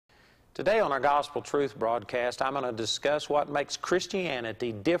Today on our Gospel Truth broadcast, I'm going to discuss what makes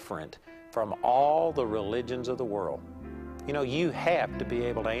Christianity different from all the religions of the world. You know, you have to be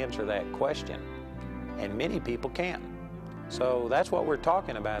able to answer that question, and many people can't. So that's what we're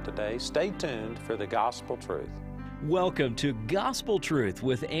talking about today. Stay tuned for the Gospel Truth. Welcome to Gospel Truth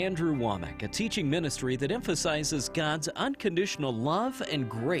with Andrew Wommack, a teaching ministry that emphasizes God's unconditional love and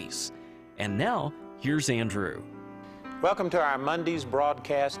grace. And now, here's Andrew. Welcome to our Monday's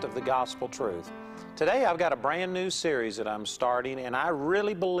broadcast of the Gospel Truth. Today I've got a brand new series that I'm starting, and I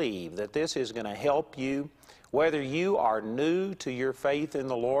really believe that this is going to help you, whether you are new to your faith in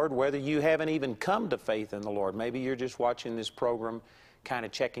the Lord, whether you haven't even come to faith in the Lord. Maybe you're just watching this program, kind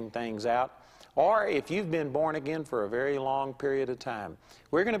of checking things out. Or if you've been born again for a very long period of time.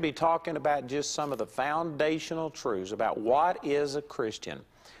 We're going to be talking about just some of the foundational truths about what is a Christian.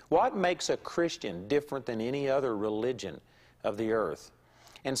 What makes a Christian different than any other religion of the earth?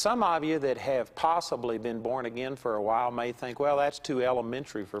 And some of you that have possibly been born again for a while may think, well, that's too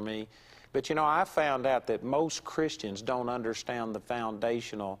elementary for me. But you know, I found out that most Christians don't understand the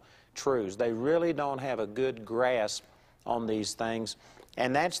foundational truths. They really don't have a good grasp on these things.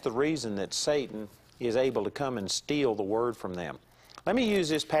 And that's the reason that Satan is able to come and steal the word from them. Let me use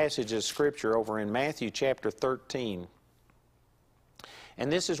this passage of Scripture over in Matthew chapter 13.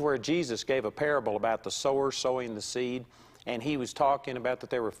 And this is where Jesus gave a parable about the sower sowing the seed. And he was talking about that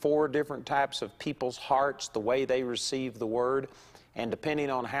there were 4 different types of people's hearts, the way they receive the word. And depending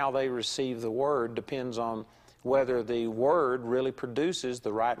on how they receive the word depends on whether the word really produces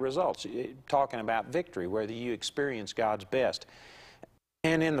the right results. Talking about victory, whether you experience God's best.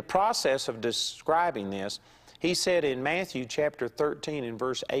 And in the process of describing this, he said in Matthew chapter 13 and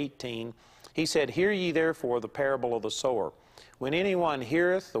verse 18, he said, "Hear ye therefore the parable of the sower. When anyone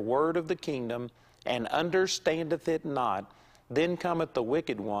heareth the word of the kingdom, and understandeth it not, then cometh the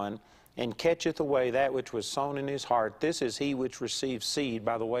wicked one, and catcheth away that which was sown in his heart. This is he which receives seed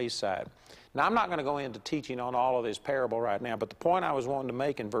by the wayside." Now, I'm not going to go into teaching on all of this parable right now, but the point I was wanting to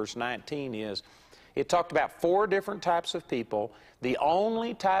make in verse 19 is, it talked about 4 different types of people. The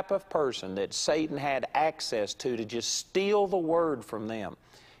only type of person that Satan had access to just steal the word from them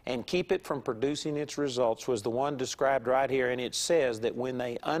and keep it from producing its results was the one described right here. And it says that when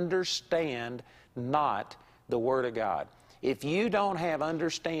they understand not the Word of God. If you don't have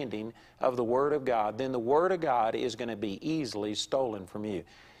understanding of the Word of God, then the Word of God is going to be easily stolen from you.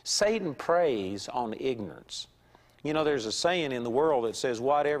 Satan preys on ignorance. You know, there's a saying in the world that says,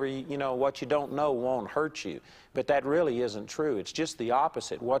 whatever, what you don't know won't hurt you. But that really isn't true. It's just the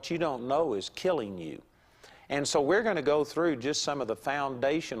opposite. What you don't know is killing you. And so we're going to go through just some of the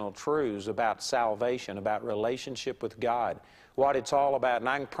foundational truths about salvation, about relationship with God, what it's all about. And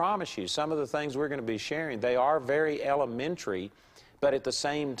I can promise you, some of the things we're going to be sharing, they are very elementary, but at the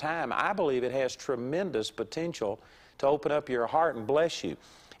same time, I believe it has tremendous potential to open up your heart and bless you.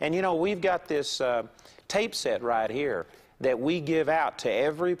 And you know, we've got this tape set right here that we give out to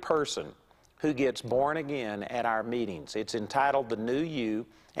every person who gets born again at our meetings. It's entitled The New You,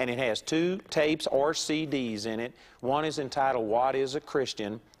 and it has 2 tapes or CDs in it. One is entitled What is a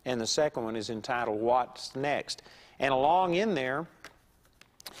Christian, and the second one is entitled What's Next. And along in there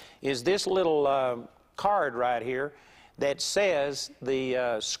is this little card right here that says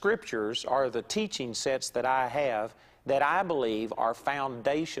the scriptures or the teaching sets that I have that I believe are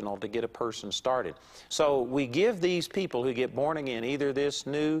foundational to get a person started. So we give these people who get born again either this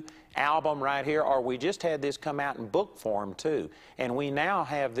new album right here, or we just had this come out in book form too. And we now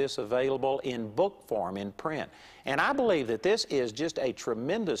have this available in book form, in print. And I believe that this is just a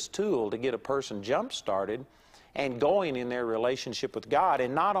tremendous tool to get a person jump-started and going in their relationship with God.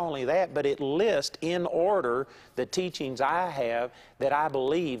 And not only that, but it lists in order the teachings I have that I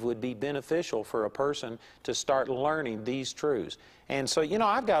believe would be beneficial for a person to start learning these truths. And so, you know,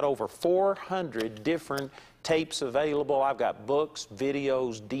 I've got over 400 different tapes available. I've got books,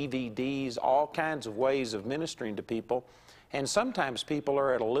 videos, DVDs, all kinds of ways of ministering to people. And sometimes people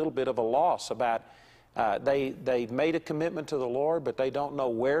are at a little bit of a loss about, they've made a commitment to the Lord, but they don't know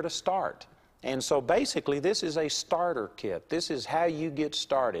where to start. And so basically this is a starter kit. This is how you get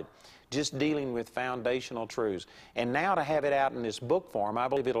started, just dealing with foundational truths. And now to have it out in this book form, I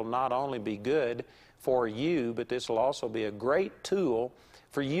believe it'll not only be good for you, but this will also be a great tool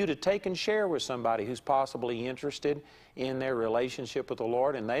for you to take and share with somebody who's possibly interested in their relationship with the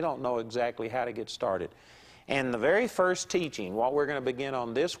Lord and they don't know exactly how to get started. And the very first teaching, what we're going to begin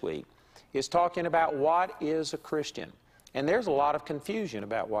on this week, is talking about what is a Christian. And there's a lot of confusion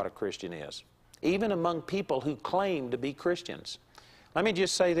about what a Christian is, even among people who claim to be Christians. Let me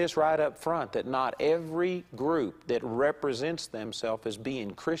just say this right up front, that not every group that represents themselves as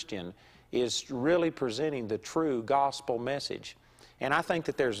being Christian is really presenting the true gospel message. And I think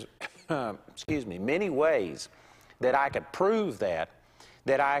that there's, excuse me, many ways that I could prove that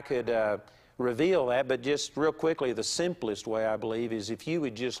I could reveal that, but just real quickly, the simplest way, I believe, is if you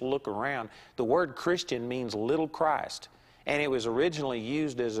would just look around. The word Christian means little Christ, and it was originally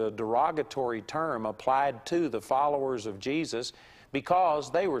used as a derogatory term applied to the followers of Jesus because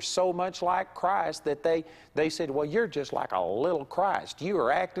they were so much like Christ that they said, well, you're just like a little Christ. You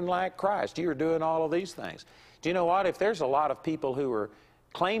are acting like Christ. You are doing all of these things. Do you know what? If there's a lot of people who are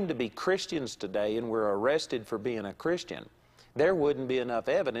claim to be Christians today and were arrested for being a Christian, there wouldn't be enough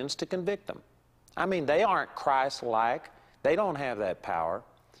evidence to convict them. I mean, they aren't Christ-like. They don't have that power.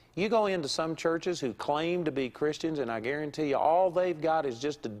 You go into some churches who claim to be Christians, and I guarantee you all they've got is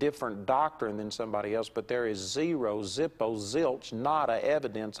just a different doctrine than somebody else, but there is zero, zippo, zilch, nada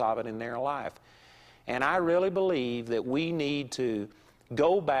evidence of it in their life. And I really believe that we need to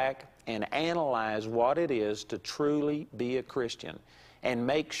go back and analyze what it is to truly be a Christian and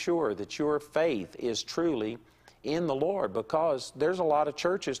make sure that your faith is truly in the Lord, because there's a lot of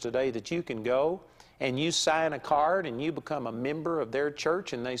churches today that you can go and you sign a card and you become a member of their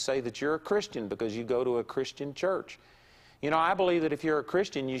church and they say that you're a Christian because you go to a Christian church. You know, I believe that if you're a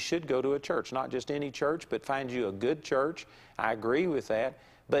Christian, you should go to a church, not just any church, but find you a good church. I agree with that.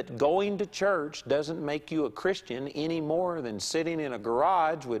 But going to church doesn't make you a Christian any more than sitting in a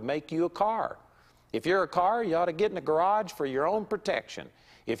garage would make you a car. If you're a car, you ought to get in a garage for your own protection.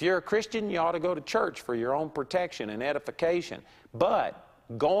 If you're a Christian, you ought to go to church for your own protection and edification. But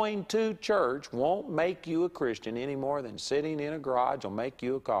going to church won't make you a Christian any more than sitting in a garage will make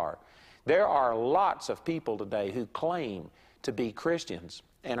you a car. There are lots of people today who claim to be Christians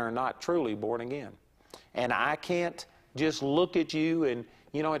and are not truly born again. And I can't just look at you and,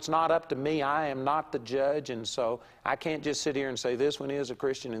 you know, it's not up to me. I am not the judge, and so I can't just sit here and say this one is a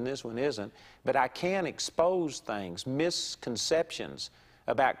Christian and this one isn't. But I can expose things, misconceptions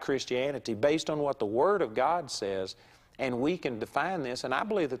about Christianity based on what the Word of God says, and we can define this. And I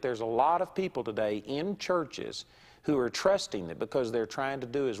believe that there's a lot of people today in churches who are trusting it because they're trying to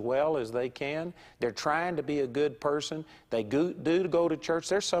do as well as they can. They're trying to be a good person. They do go to church.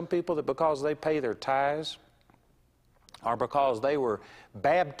 There's some people that because they pay their tithes or because they were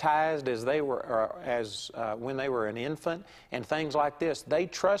baptized as they were when they were an infant and things like this, they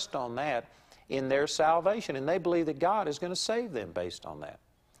trust on that in their salvation, and they believe that God is going to save them based on that.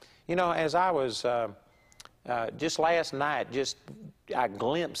 You know, as I was just last night, I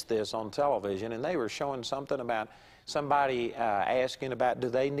glimpsed this on television, and they were showing something about somebody asking about, do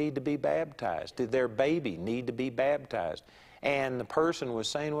they need to be baptized? Did their baby need to be baptized? And the person was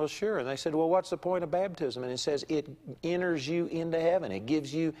saying, well, sure. And they said, well, what's the point of baptism? And it says, it enters you into heaven. It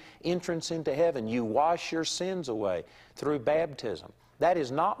gives you entrance into heaven. You wash your sins away through baptism. That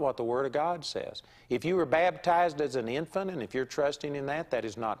is not what the Word of God says. If you were baptized as an infant, and if you're trusting in that, that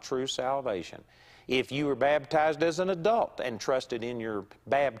is not true salvation. If you were baptized as an adult and trusted in your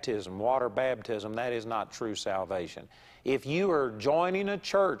baptism, water baptism, that is not true salvation. If you are joining a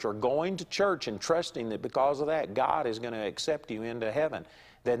church or going to church and trusting that because of that God is going to accept you into heaven,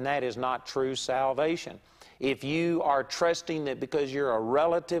 then that is not true salvation. If you are trusting that because you're a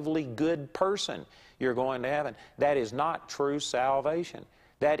relatively good person, you're going to heaven, that is not true salvation.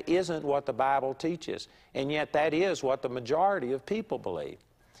 That isn't what the Bible teaches, and yet that is what the majority of people believe.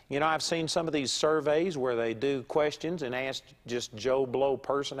 You know, I've seen some of these surveys where they do questions and ask just Joe Blow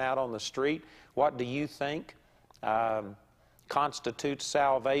person out on the street, what do you think constitutes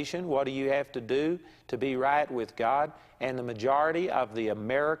salvation? What do you have to do to be right with God? And the majority of the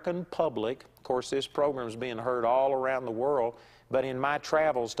American public, of course this program is being heard all around the world, but in my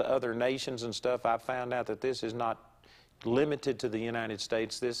travels to other nations and stuff, I found out that this is not limited to the United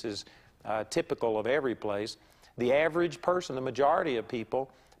States. This is typical of every place. The average person, the majority of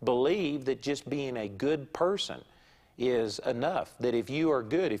people, believe that just being a good person is enough. That if you are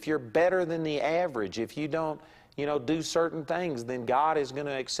good, if you're better than the average, if you don't, do certain things, then God is going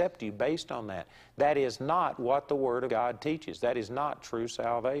to accept you based on that. That is not what the Word of God teaches. That is not true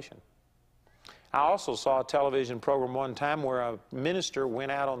salvation. I also saw a television program one time where a minister went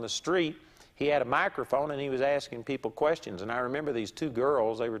out on the street. He had a microphone and he was asking people questions. And I remember these two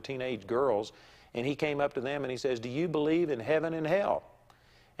girls, they were teenage girls, and he came up to them and he says, do you believe in heaven and hell?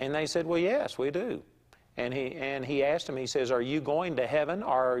 And they said, well, yes, we do. And he asked them, he says, are you going to heaven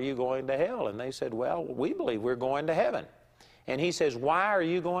or are you going to hell? And they said, well, we believe we're going to heaven. And he says, why are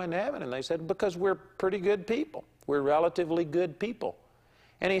you going to heaven? And they said, because we're pretty good people. We're relatively good people.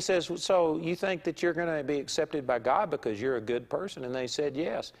 And he says, so you think that you're going to be accepted by God because you're a good person? And they said,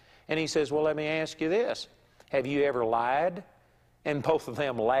 yes. And he says, well, let me ask you this. Have you ever lied? And both of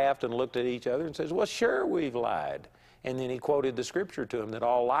them laughed and looked at each other and says, well, sure, we've lied. And then he quoted the scripture to them that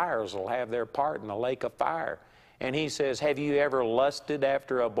all liars will have their part in the lake of fire. And he says, have you ever lusted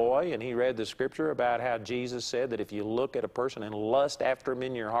after a boy? And he read the scripture about how Jesus said that if you look at a person and lust after him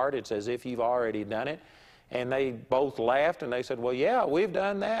in your heart, it's as if you've already done it. And they both laughed and they said, well, yeah, we've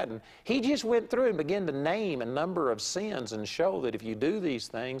done that. And he just went through and began to name a number of sins and show that if you do these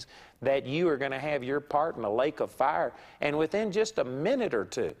things, that you are going to have your part in a lake of fire. And within just a minute or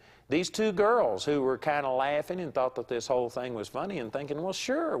two, these two girls who were kind of laughing and thought that this whole thing was funny and thinking, well,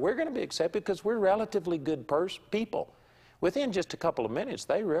 sure, we're going to be accepted because we're relatively good people. Within just a couple of minutes,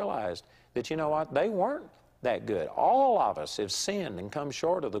 they realized that, you know what, they weren't that good. All of us have sinned and come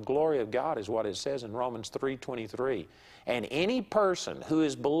short of the glory of God, is what it says in Romans 3:23. And any person who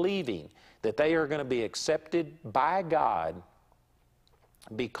is believing that they are going to be accepted by God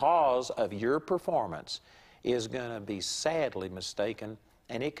because of your performance is going to be sadly mistaken,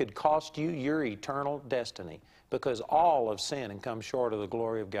 and it could cost you your eternal destiny, because all have sinned and come short of the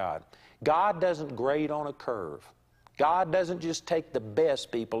glory of God. God doesn't grade on a curve. God doesn't just take the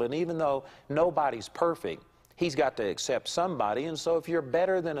best people, and even though nobody's perfect, He's got to accept somebody, and so if you're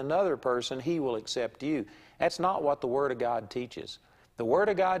better than another person, He will accept you. That's not what the Word of God teaches. The Word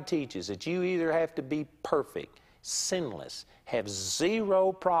of God teaches that you either have to be perfect, sinless, have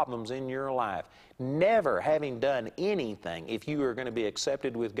zero problems in your life, never having done anything if you are going to be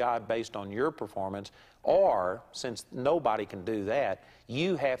accepted with God based on your performance, or, since nobody can do that,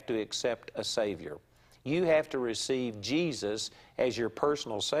 you have to accept a Savior. You have to receive Jesus as your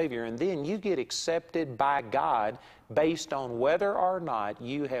personal Savior, and then you get accepted by God based on whether or not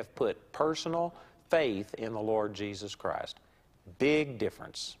you have put personal faith in the Lord Jesus Christ. Big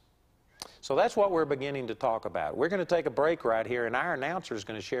difference. So that's what we're beginning to talk about. We're going to take a break right here, and our announcer is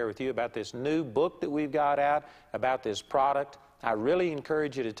going to share with you about this new book that we've got out, about this product. I really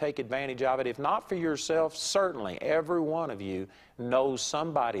encourage you to take advantage of it. If not for yourself, certainly every one of you knows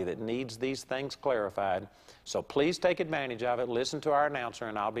somebody that needs these things clarified. So please take advantage of it. Listen to our announcer,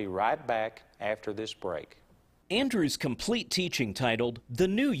 and I'll be right back after this break. Andrew's complete teaching, titled The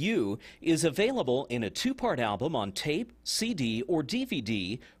New You, is available in a 2-part album on tape, CD, or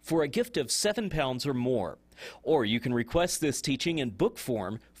DVD for a gift of £7 or more. Or you can request this teaching in book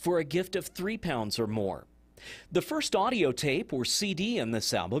form for a gift of £3 or more. The first audio tape or CD in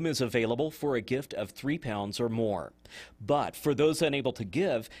this album is available for a gift of £3 or more. But for those unable to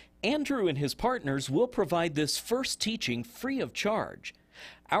give, Andrew and his partners will provide this first teaching free of charge.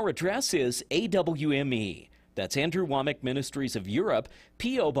 Our address is AWME. That's Andrew Wommack Ministries of Europe,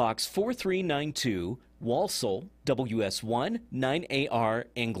 P.O. Box 4392, Walsall, WS1 9AR,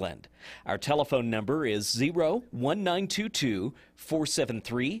 England. Our telephone number is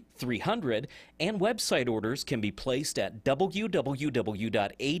 01922-473-300, and website orders can be placed at www.awme.net.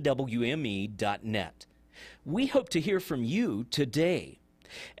 We hope to hear from you today.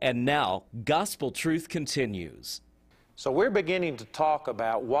 And now, Gospel Truth continues. So we're beginning to talk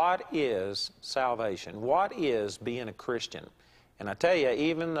about what is salvation, what is being a Christian. And I tell you,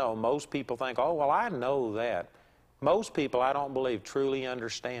 even though most people think, oh, well, I know that, most people, I don't believe, truly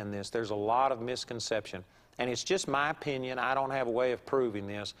understand this. There's a lot of misconception. And it's just my opinion. I don't have a way of proving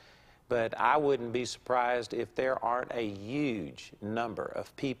this. But I wouldn't be surprised if there aren't a huge number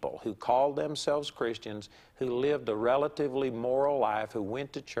of people who called themselves Christians, who lived a relatively moral life, who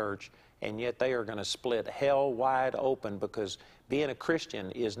went to church, and yet they are going to split hell wide open, because being a Christian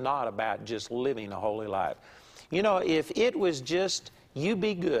is not about just living a holy life. You know, if it was just you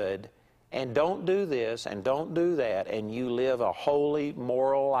be good and don't do this and don't do that, and you live a holy,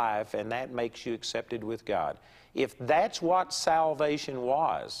 moral life, and that makes you accepted with God, if that's what salvation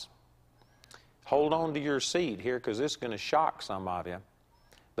was, hold on to your seat here, because this is going to shock some of you.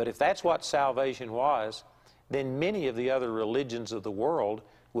 But if that's what salvation was, then many of the other religions of the world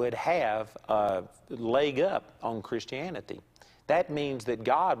would have a leg up on Christianity. That means that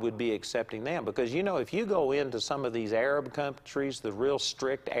God would be accepting them, because, you know, if you go into some of these Arab countries, the real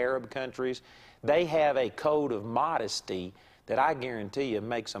strict Arab countries, they have a code of modesty that I guarantee you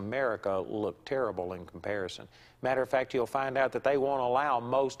makes America look terrible in comparison. Matter of fact, you'll find out that they won't allow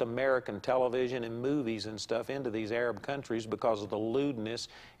most American television and movies and stuff into these Arab countries because of the lewdness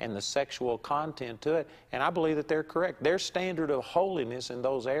and the sexual content to it. And I believe that they're correct. Their standard of holiness in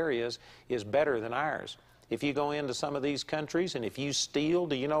those areas is better than ours. If you go into some of these countries and if you steal,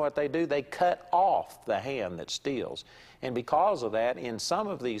 do you know what they do? They cut off the hand that steals. And because of that, in some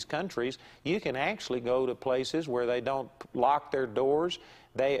of these countries, you can actually go to places where they don't lock their doors.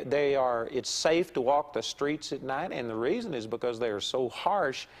 It's safe to walk the streets at night, and the reason is because they are so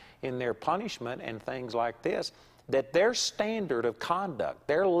harsh in their punishment and things like this, that their standard of conduct,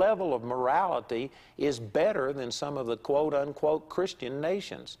 their level of morality is better than some of the quote-unquote Christian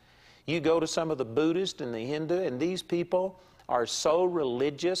nations. You go to some of the Buddhist and the Hindu, and these people are so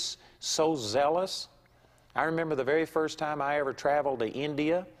religious, so zealous. I remember the very first time I ever traveled to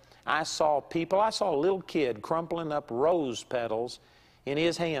India, I saw a little kid crumpling up rose petals in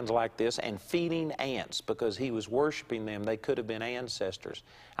his hands like this and feeding ants because he was worshiping them. They could have been ancestors.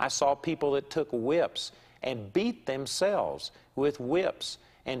 I saw people that took whips and beat themselves with whips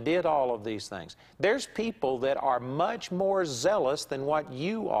and did all of these things. There's people that are much more zealous than what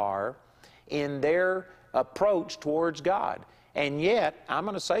you are in their approach towards God. And yet, I'm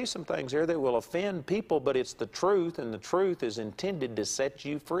going to say some things here that will offend people, but it's the truth, and the truth is intended to set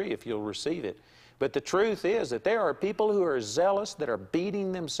you free if you'll receive it. But the truth is that there are people who are zealous, that are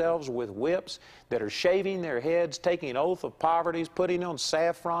beating themselves with whips, that are shaving their heads, taking an oath of poverty, putting on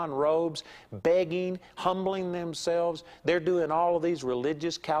saffron robes, begging, humbling themselves. They're doing all of these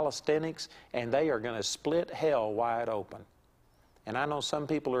religious calisthenics, and they are going to split hell wide open. And I know some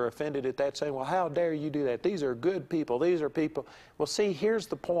people are offended at that, saying, well, how dare you do that? These are good people. These are people. Well, see, here's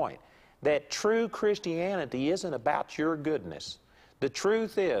the point, that true Christianity isn't about your goodness. The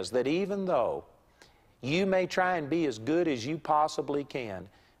truth is that even though you may try and be as good as you possibly can,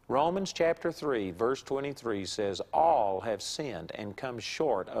 Romans chapter 3, verse 23 says, all have sinned and come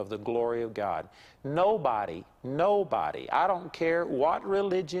short of the glory of God. Nobody, I don't care what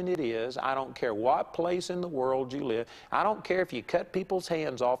religion it is, I don't care what place in the world you live, I don't care if you cut people's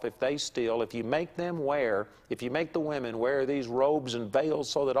hands off if they steal, if you make the women wear these robes and veils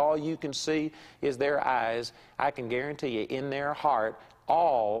so that all you can see is their eyes, I can guarantee you in their heart,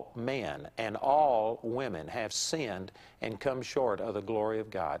 all men and all women have sinned and come short of the glory of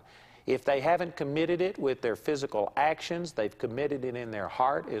God. If they haven't committed it with their physical actions, they've committed it in their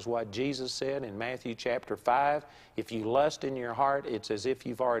heart, is what Jesus said in Matthew chapter 5. If you lust in your heart, it's as if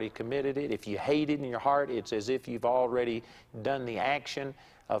you've already committed it. If you hate it in your heart, it's as if you've already done the action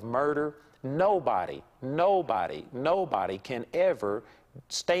of murder. Nobody can ever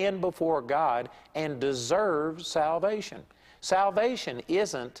stand before God and deserve salvation. Salvation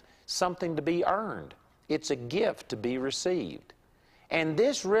isn't something to be earned. It's a gift to be received. And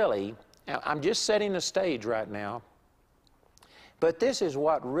this really, I'm just setting the stage right now, but this is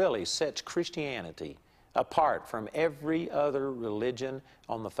what really sets Christianity apart from every other religion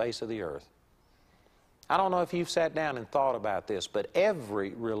on the face of the earth. I don't know if you've sat down and thought about this, but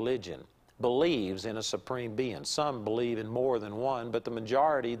every religion believes in a supreme being. Some believe in more than one, but the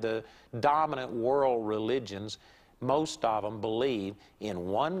majority, the dominant world religions, most of them believe in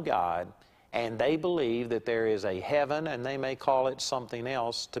one God, and they believe that there is a heaven, and they may call it something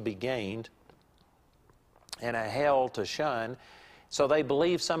else to be gained, and a hell to shun. So they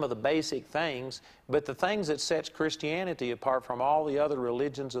believe some of the basic things, but the things that sets Christianity apart from all the other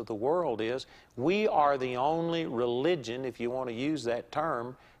religions of the world is we are the only religion, if you want to use that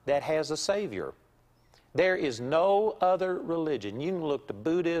term, that has a Savior. There is no other religion. You can look to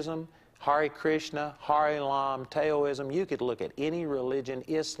Buddhism, Hare Krishna, Hare Ram, Taoism. You could look at any religion,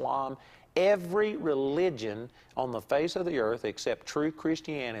 Islam. Every religion on the face of the earth except true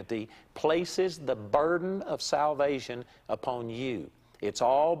Christianity places the burden of salvation upon you. It's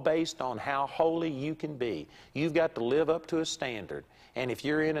all based on how holy you can be. You've got to live up to a standard. And if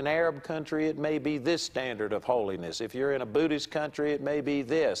you're in an Arab country, it may be this standard of holiness. If you're in a Buddhist country, it may be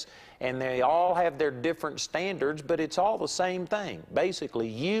this. And they all have their different standards, but it's all the same thing.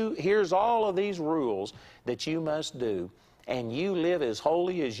 Basically, here's all of these rules that you must do, and you live as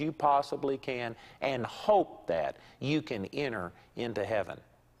holy as you possibly can and hope that you can enter into heaven.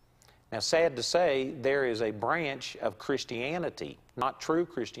 Now, sad to say, there is a branch of Christianity, not true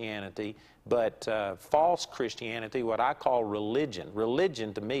Christianity, but false Christianity, what I call religion.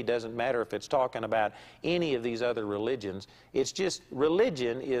 Religion, to me, doesn't matter if it's talking about any of these other religions. It's just,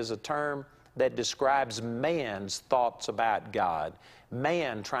 religion is a term that describes man's thoughts about God,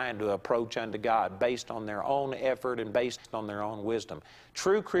 man trying to approach unto God based on their own effort and based on their own wisdom.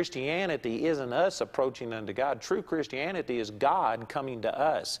 True Christianity isn't us approaching unto God. True Christianity is God coming to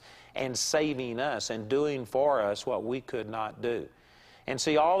us and saving us and doing for us what we could not do. And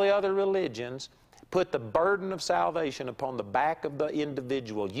see, all the other religions put the burden of salvation upon the back of the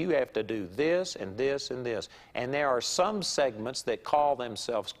individual. You have to do this and this and this. And there are some segments that call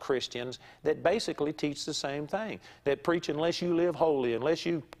themselves Christians that basically teach the same thing, that preach unless you live holy, unless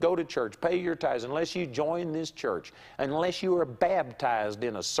you go to church, pay your tithes, unless you join this church, unless you are baptized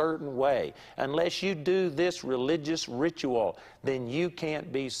in a certain way, unless you do this religious ritual, then you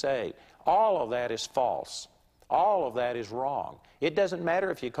can't be saved. All of that is false. All of that is wrong. It doesn't matter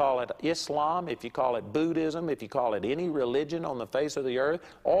if you call it Islam, if you call it Buddhism, if you call it any religion on the face of the earth,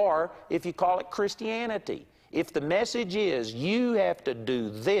 or if you call it Christianity. If the message is you have to do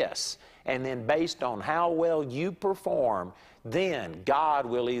this, and then based on how well you perform, then God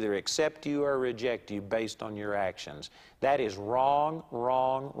will either accept you or reject you based on your actions. That is wrong,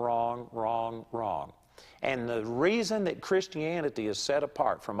 wrong, wrong, wrong, wrong. And the reason that Christianity is set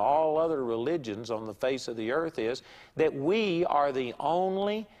apart from all other religions on the face of the earth is that we are the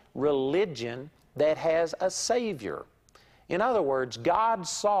only religion that has a Savior. In other words, God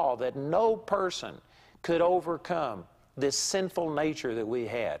saw that no person could overcome this sinful nature that we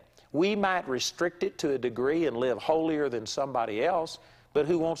had. We might restrict it to a degree and live holier than somebody else, but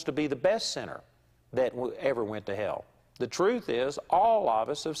who wants to be the best sinner that ever went to hell? The truth is, all of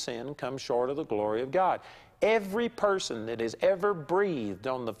us have sinned and come short of the glory of God. Every person that has ever breathed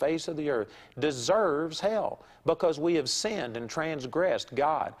on the face of the earth deserves hell because we have sinned and transgressed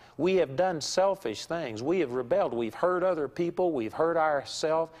God. We have done selfish things. We have rebelled. We've hurt other people. We've hurt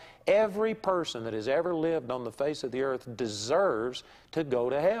ourselves. Every person that has ever lived on the face of the earth deserves to go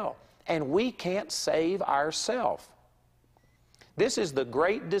to hell. And we can't save ourselves. This is the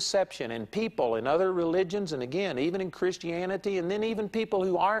great deception, and people in other religions, and again, even in Christianity, and then even people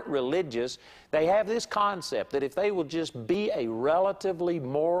who aren't religious, they have this concept that if they will just be a relatively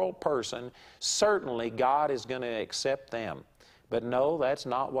moral person, certainly God is going to accept them. But no, that's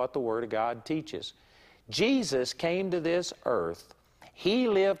not what the Word of God teaches. Jesus came to this earth. He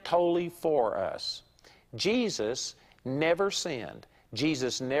lived wholly for us. Jesus never sinned.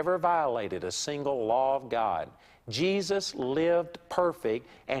 Jesus never violated a single law of God. Jesus lived perfect,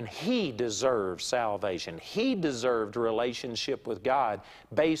 and He deserved salvation. He deserved a relationship with God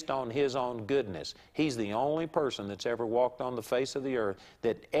based on His own goodness. He's the only person that's ever walked on the face of the earth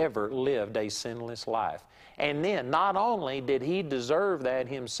that ever lived a sinless life. And then, not only did He deserve that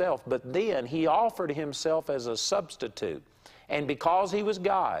Himself, but then He offered Himself as a substitute. And because He was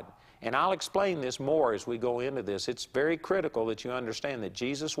God, and I'll explain this more as we go into this, it's very critical that you understand that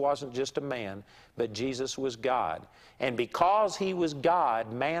Jesus wasn't just a man, but Jesus was God. And because He was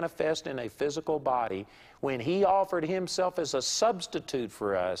God, manifest in a physical body, when He offered Himself as a substitute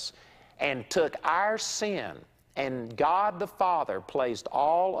for us and took our sin, and God the Father placed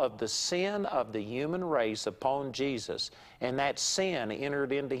all of the sin of the human race upon Jesus, and that sin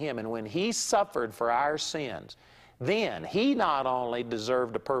entered into Him. And when He suffered for our sins, then He not only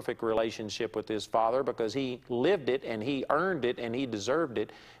deserved a perfect relationship with His Father because He lived it and He earned it and He deserved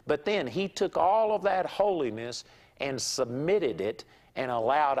it, but then He took all of that holiness and submitted it and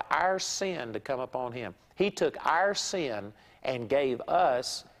allowed our sin to come upon Him. He took our sin and gave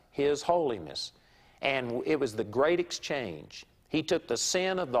us His holiness. And it was the great exchange. He took the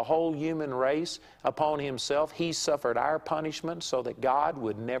sin of the whole human race upon Himself. He suffered our punishment so that God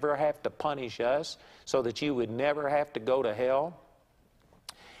would never have to punish us, so that you would never have to go to hell.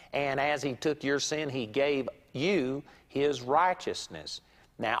 And as He took your sin, He gave you His righteousness.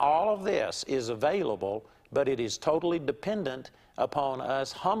 Now, all of this is available, but it is totally dependent upon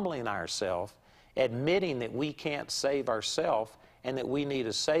us humbling ourselves, admitting that we can't save ourselves and that we need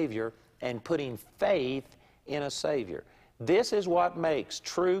a Savior, and putting faith in a Savior. This is what makes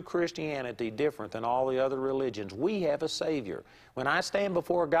true Christianity different than all the other religions. We have a Savior. When I stand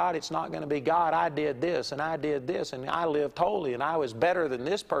before God, it's not going to be, God, I did this, and I did this, and I lived holy, and I was better than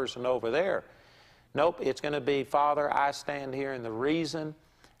this person over there. Nope, it's going to be, Father, I stand here, and the reason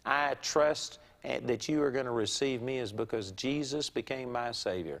I trust that you are going to receive me is because Jesus became my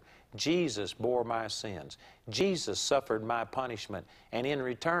Savior. Jesus bore my sins. Jesus suffered my punishment, and in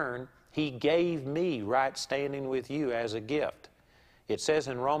return, He gave me right standing with you as a gift. It says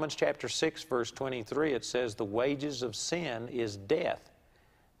in Romans chapter 6, verse 23, it says, the wages of sin is death,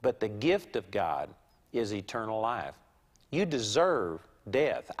 but the gift of God is eternal life. You deserve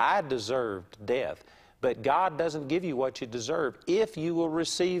death. I deserved death, but God doesn't give you what you deserve if you will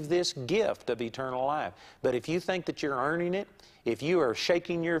receive this gift of eternal life. But if you think that you're earning it, if you are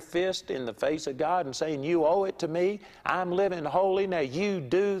shaking your fist in the face of God and saying, you owe it to me, I'm living holy, now you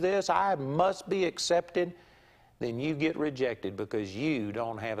do this, I must be accepted, then you get rejected because you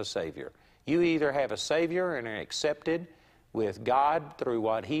don't have a Savior. You either have a Savior and are accepted with God through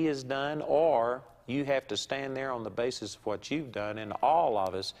what He has done, or You have to stand there on the basis of what you've done, and all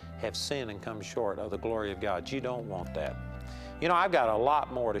of us have sinned and come short of the glory of God. You don't want that. You know, I've got a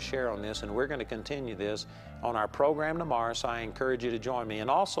lot more to share on this, and we're going to continue this on our program tomorrow, so I encourage you to join me. And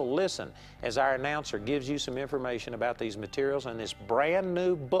also listen as our announcer gives you some information about these materials and this brand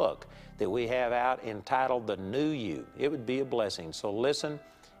new book that we have out entitled The New You. It would be a blessing. So listen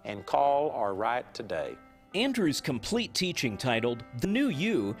and call or write today. Andrew's complete teaching titled The New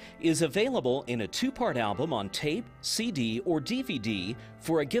You is available in a 2-part album on tape, CD, or DVD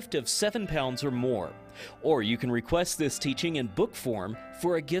for a gift of £7 or more. Or you can request this teaching in book form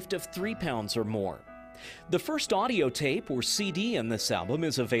for a gift of £3 or more. The first audio tape or CD in this album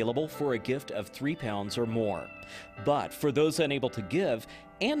is available for a gift of £3 or more. But for those unable to give,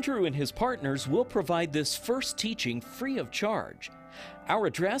 Andrew and his partners will provide this first teaching free of charge. Our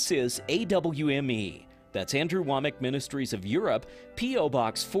address is AWME. That's Andrew Wommack Ministries of Europe, P.O.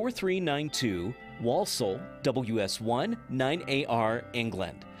 Box 4392, Walsall, WS1 9AR,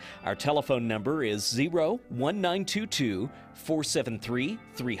 England. Our telephone number is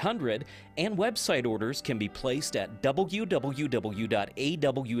 01922-473-300, and website orders can be placed at www.awme.net.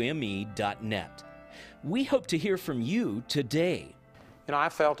 We hope to hear from you today. You know, I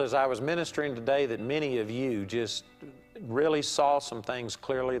felt as I was ministering today that many of you just really saw some things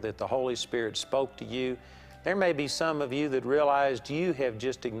clearly, that the Holy Spirit spoke to you. There may be some of you that realized you have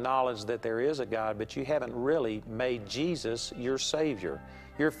just acknowledged that there is a God, but you haven't really made Jesus your Savior.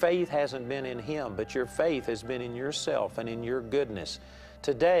 Your faith hasn't been in Him, but your faith has been in yourself and in your goodness.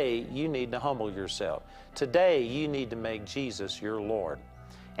 Today, you need to humble yourself. Today, you need to make Jesus your Lord.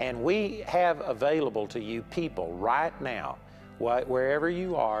 And we have available to you people right now, wherever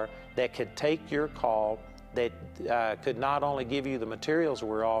you are, that could take your call, that could not only give you the materials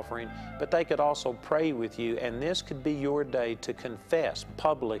we're offering, but they could also pray with you. And this could be your day to confess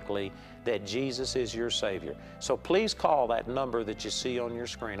publicly that Jesus is your Savior. So please call that number that you see on your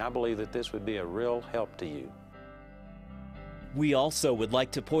screen. I believe that this would be a real help to you. We also would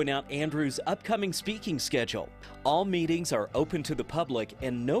like to point out Andrew's upcoming speaking schedule. All meetings are open to the public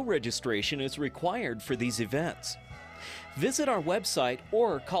and no registration is required for these events. Visit our website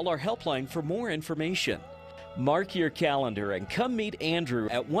or call our helpline for more information. Mark your calendar and come meet Andrew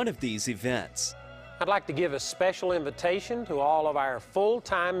at one of these events. I'd like to give a special invitation to all of our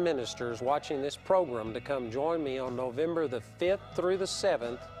full-time ministers watching this program to come join me on November the 5th through the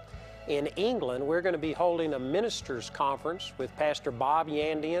 7th. In England, we're going to be holding a ministers conference with Pastor Bob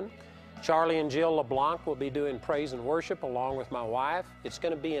Yandian. Charlie and Jill LeBlanc will be doing praise and worship along with my wife. It's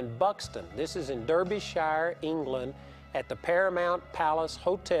going to be in Buxton. This is in Derbyshire, England, at the Paramount Palace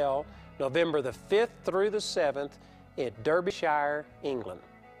Hotel, November the 5th through the 7th at Derbyshire, England.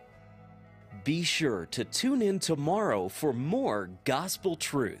 Be sure to tune in tomorrow for more gospel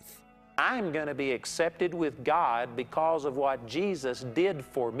truth. I'm going to be accepted with God because of what Jesus did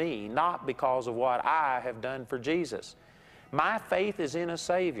for me, not because of what I have done for Jesus. My faith is in a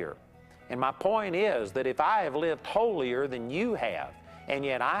Savior. And my point is that if I have lived holier than you have, and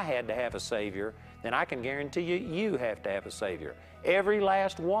yet I had to have a Savior, then I can guarantee you, you have to have a Savior. Every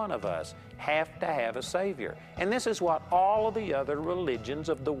last one of us have to have a Savior. And this is what all of the other religions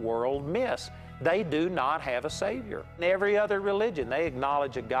of the world miss. They do not have a Savior. In every other religion, they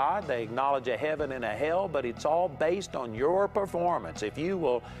acknowledge a God, they acknowledge a heaven and a hell, but it's all based on your performance. If you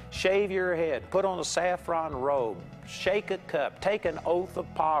will shave your head, put on a saffron robe, shake a cup, take an oath of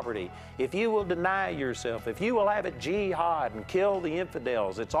poverty, if you will deny yourself, if you will have a jihad and kill the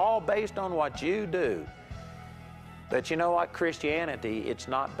infidels, it's all based on what you do. But you know what? Christianity, it's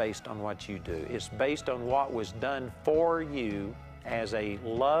not based on what you do. It's based on what was done for you as a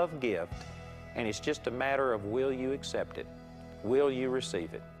love gift. And it's just a matter of, will you accept it? Will you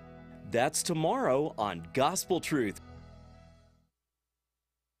receive it? That's tomorrow on Gospel Truth.